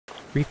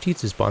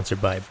ReefDudes is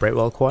sponsored by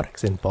Brightwell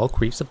Aquatics and Bulk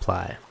Reef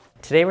Supply.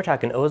 Today we're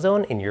talking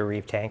ozone in your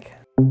reef tank.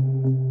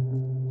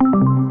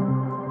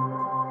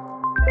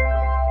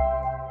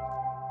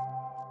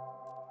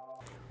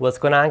 What's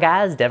going on,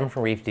 guys? Devin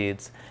from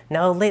ReefDudes.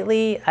 Now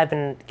lately I've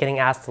been getting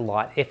asked a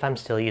lot if I'm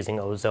still using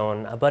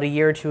ozone. About a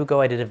year or two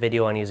ago I did a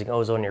video on using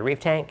ozone in your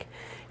reef tank,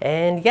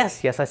 and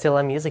yes I still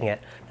am using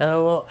it.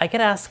 Now I get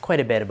asked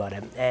quite a bit about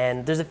it,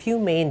 and there's a few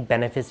main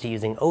benefits to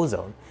using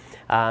ozone.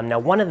 Now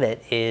one of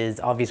it is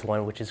obvious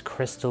one, which is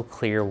crystal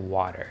clear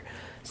water.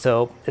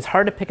 So it's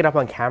hard to pick it up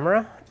on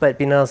camera, but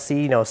being able to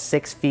see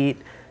 6 feet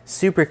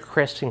super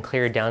crisp and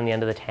clear down the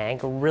end of the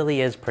tank really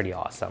is pretty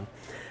awesome.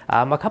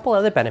 A couple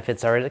other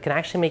benefits are it can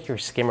actually make your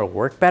skimmer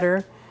work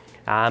better.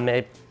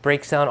 It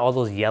breaks down all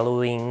those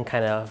yellowing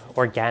kind of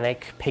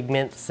organic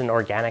pigments and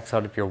organics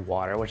out of your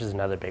water, which is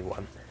another big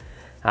one.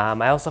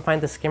 I also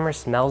find the skimmer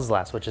smells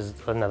less, which is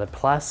another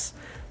plus.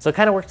 So it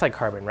kind of works like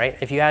carbon, right?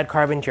 If you add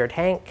carbon to your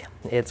tank,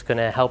 it's going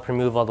to help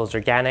remove all those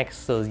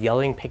organics, those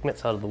yellowing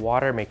pigments out of the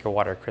water, make your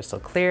water crystal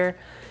clear,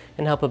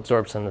 and help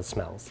absorb some of the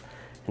smells.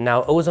 And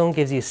now ozone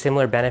gives you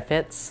similar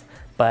benefits,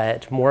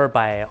 but more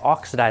by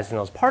oxidizing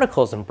those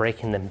particles and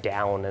breaking them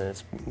down, and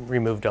it's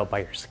removed out by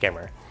your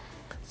skimmer.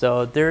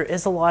 So there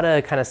is a lot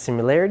of kind of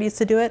similarities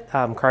to do it.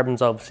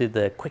 Carbon's obviously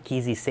the quick,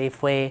 easy,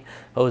 safe way.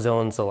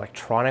 Ozone's the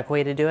electronic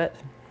way to do it.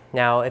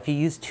 Now, if you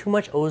use too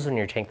much ozone in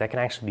your tank, that can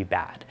actually be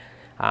bad.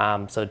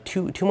 So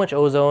too much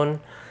ozone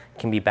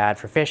can be bad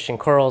for fish and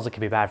corals. It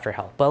can be bad for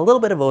health. But a little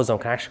bit of ozone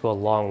can actually go a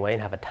long way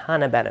and have a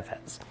ton of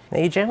benefits. Now,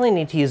 you generally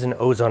need to use an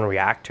ozone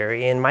reactor.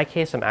 In my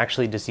case, I'm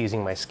actually just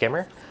using my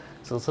skimmer.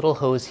 So this little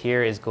hose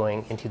here is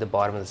going into the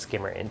bottom of the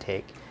skimmer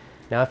intake.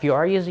 Now, if you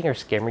are using your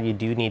skimmer, you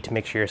do need to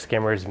make sure your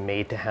skimmer is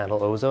made to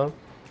handle ozone.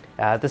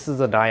 This is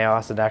a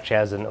NIOS. It actually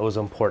has an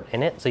ozone port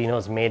in it, so you know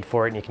it's made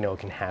for it and you know it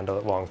can handle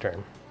it long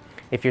term.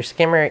 If your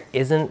skimmer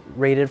isn't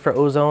rated for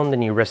ozone,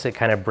 then you risk it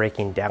kind of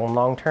breaking down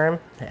long term,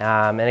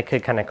 and it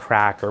could kind of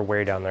crack or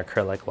wear down the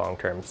acrylic long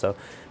term. So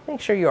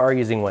make sure you are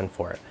using one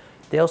for it.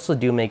 They also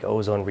do make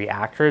ozone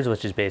reactors,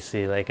 which is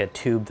basically like a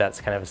tube that's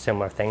kind of a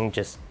similar thing,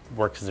 just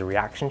works as a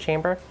reaction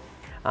chamber.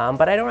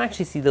 But I don't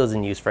actually see those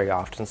in use very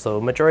often, so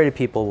majority of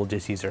people will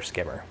just use their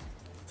skimmer.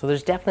 So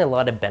there's definitely a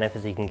lot of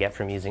benefits you can get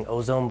from using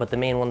ozone, but the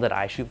main one that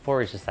I shoot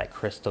for is just that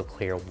crystal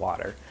clear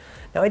water.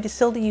 Now, I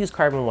still do use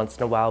carbon once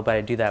in a while, but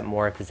I do that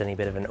more if there's any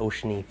bit of an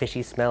oceany,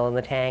 fishy smell in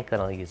the tank, then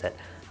I'll use it.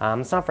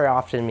 It's not very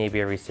often, maybe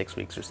every 6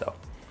 weeks or so.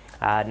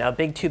 Now,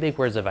 two big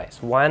words of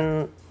advice.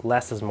 One,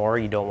 less is more.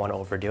 You don't want to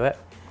overdo it.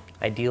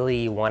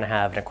 Ideally, you want to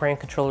have an aquarium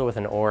controller with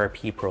an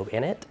ORP probe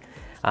in it.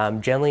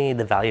 Generally,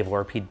 the value of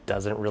ORP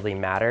doesn't really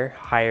matter.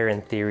 Higher,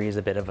 in theory, is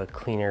a bit of a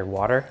cleaner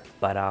water,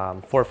 but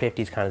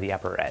 450 is kind of the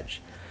upper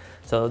edge.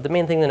 So the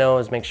main thing to know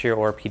is make sure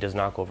your ORP does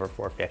not go over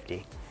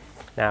 450.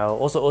 Now,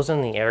 also ozone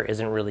in the air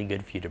isn't really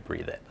good for you to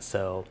breathe it.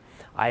 So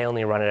I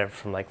only run it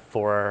from I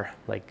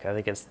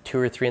think it's 2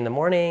 or 3 in the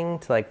morning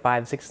to like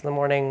 5, 6 in the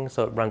morning.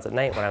 So it runs at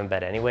night when I'm in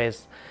bed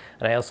anyways.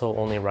 And I also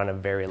only run a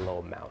very low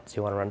amount. So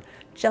you want to run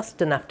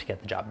just enough to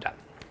get the job done.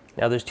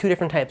 Now, there's 2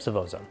 different types of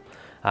ozone.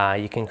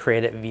 You can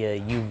create it via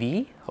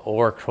UV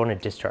or corona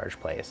discharge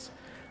plates.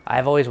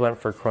 I've always went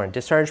for corona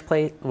discharge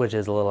plate, which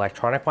is a little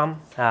electronic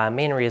one.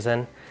 Main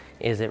reason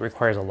is it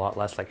requires a lot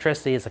less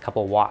electricity. It's a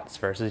couple watts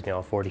versus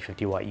a 40,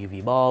 50 watt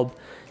UV bulb.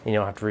 You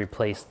don't have to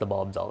replace the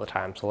bulbs all the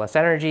time. So less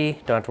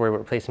energy, don't have to worry about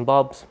replacing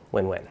bulbs,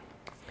 win-win.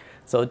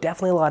 So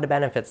definitely a lot of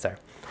benefits there.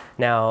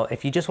 Now,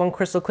 if you just want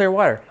crystal clear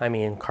water, I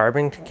mean,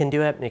 carbon can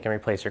do it. You can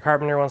replace your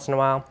carbon every once in a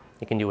while.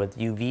 You can do it with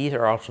UV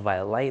or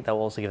ultraviolet light. That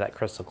will also give that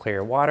crystal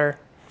clear water.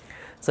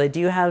 So I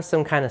do have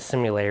some kind of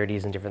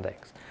similarities and different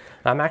things.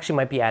 I actually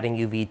might be adding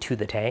UV to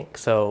the tank,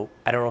 so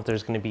I don't know if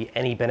there's going to be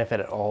any benefit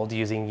at all to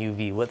using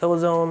UV with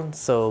ozone,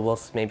 so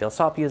maybe I'll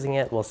stop using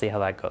it. We'll see how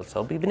that goes. So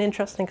it'll be an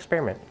interesting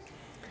experiment.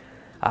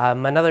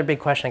 Another big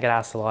question I get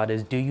asked a lot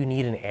is, do you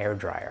need an air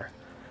dryer?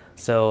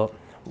 So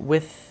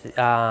with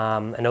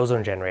an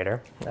ozone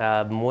generator,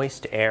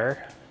 moist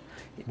air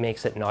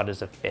makes it not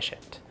as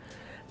efficient.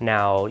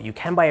 Now, you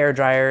can buy air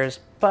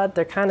dryers, but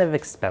they're kind of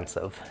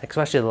expensive,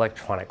 especially the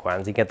electronic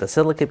ones. You get the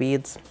silica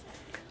beads,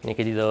 and you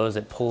can do those.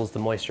 It pulls the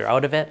moisture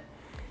out of it,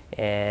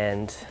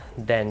 and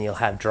then you'll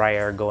have dry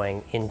air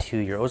going into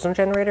your ozone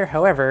generator.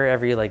 However,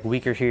 every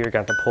week or 2, you're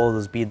going to have to pull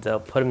those beads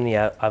out, put them in the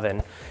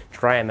oven,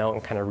 dry them out,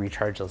 and kind of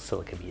recharge those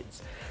silica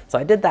beads. So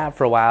I did that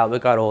for a while, but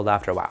it got old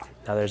after a while.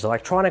 Now, there's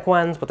electronic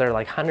ones, but they're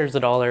like hundreds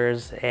of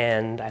dollars,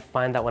 and I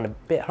find that one a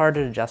bit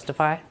harder to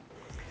justify.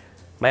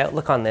 My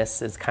outlook on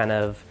this is kind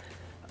of,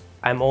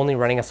 I'm only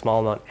running a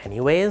small amount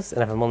anyways,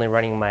 and if I'm only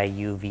running my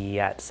UV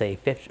at say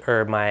 50,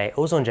 or my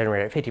ozone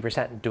generator at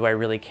 50%, do I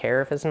really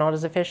care if it's not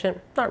as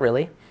efficient? Not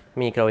really. I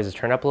mean, you can always just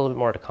turn up a little bit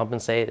more to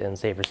compensate and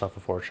save yourself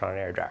a fortune on an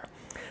air dryer.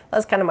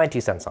 That's kind of my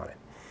 2 cents on it.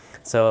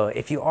 So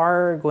if you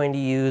are going to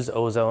use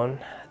ozone,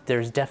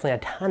 there's definitely a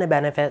ton of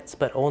benefits,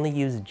 but only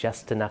use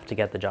just enough to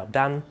get the job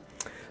done.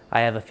 I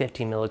have a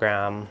 15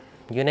 milligram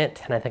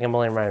unit, and I think I'm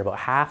only running about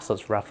half, so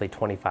it's roughly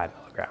 25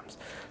 milligrams.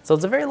 So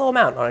it's a very low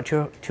amount on a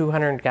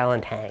 200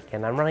 gallon tank,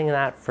 and I'm running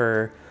that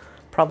for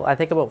probably, I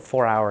think about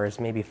 4 hours,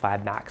 maybe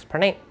 5 max per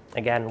night.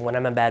 Again, when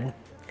I'm in bed.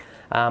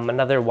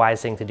 Another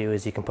wise thing to do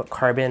is you can put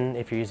carbon,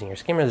 if you're using your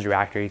skimmer as a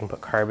reactor, you can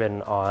put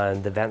carbon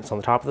on the vents on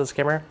the top of the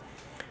skimmer,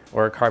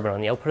 or carbon on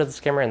the output of the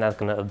skimmer, and that's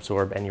going to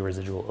absorb any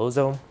residual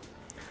ozone.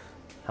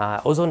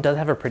 Ozone does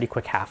have a pretty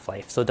quick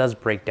half-life, so it does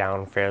break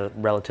down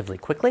relatively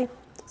quickly.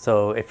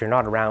 So if you're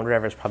not around,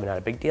 whatever, it's probably not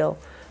a big deal.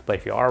 But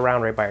if you are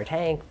around right by your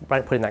tank,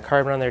 putting that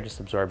carbon on there, just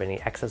absorb any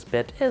excess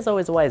bit is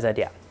always a wise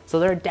idea. So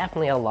there are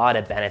definitely a lot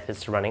of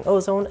benefits to running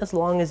ozone as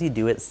long as you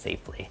do it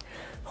safely.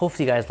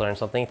 Hopefully you guys learned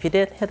something. If you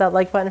did, hit that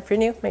like button if you're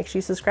new, make sure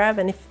you subscribe.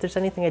 And if there's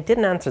anything I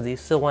didn't answer that you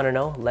still want to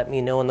know, let me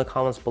know in the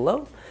comments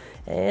below,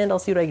 and I'll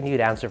see what I can do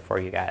to answer for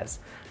you guys.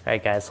 All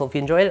right guys, hope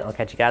you enjoyed it. I'll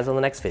catch you guys on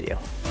the next video.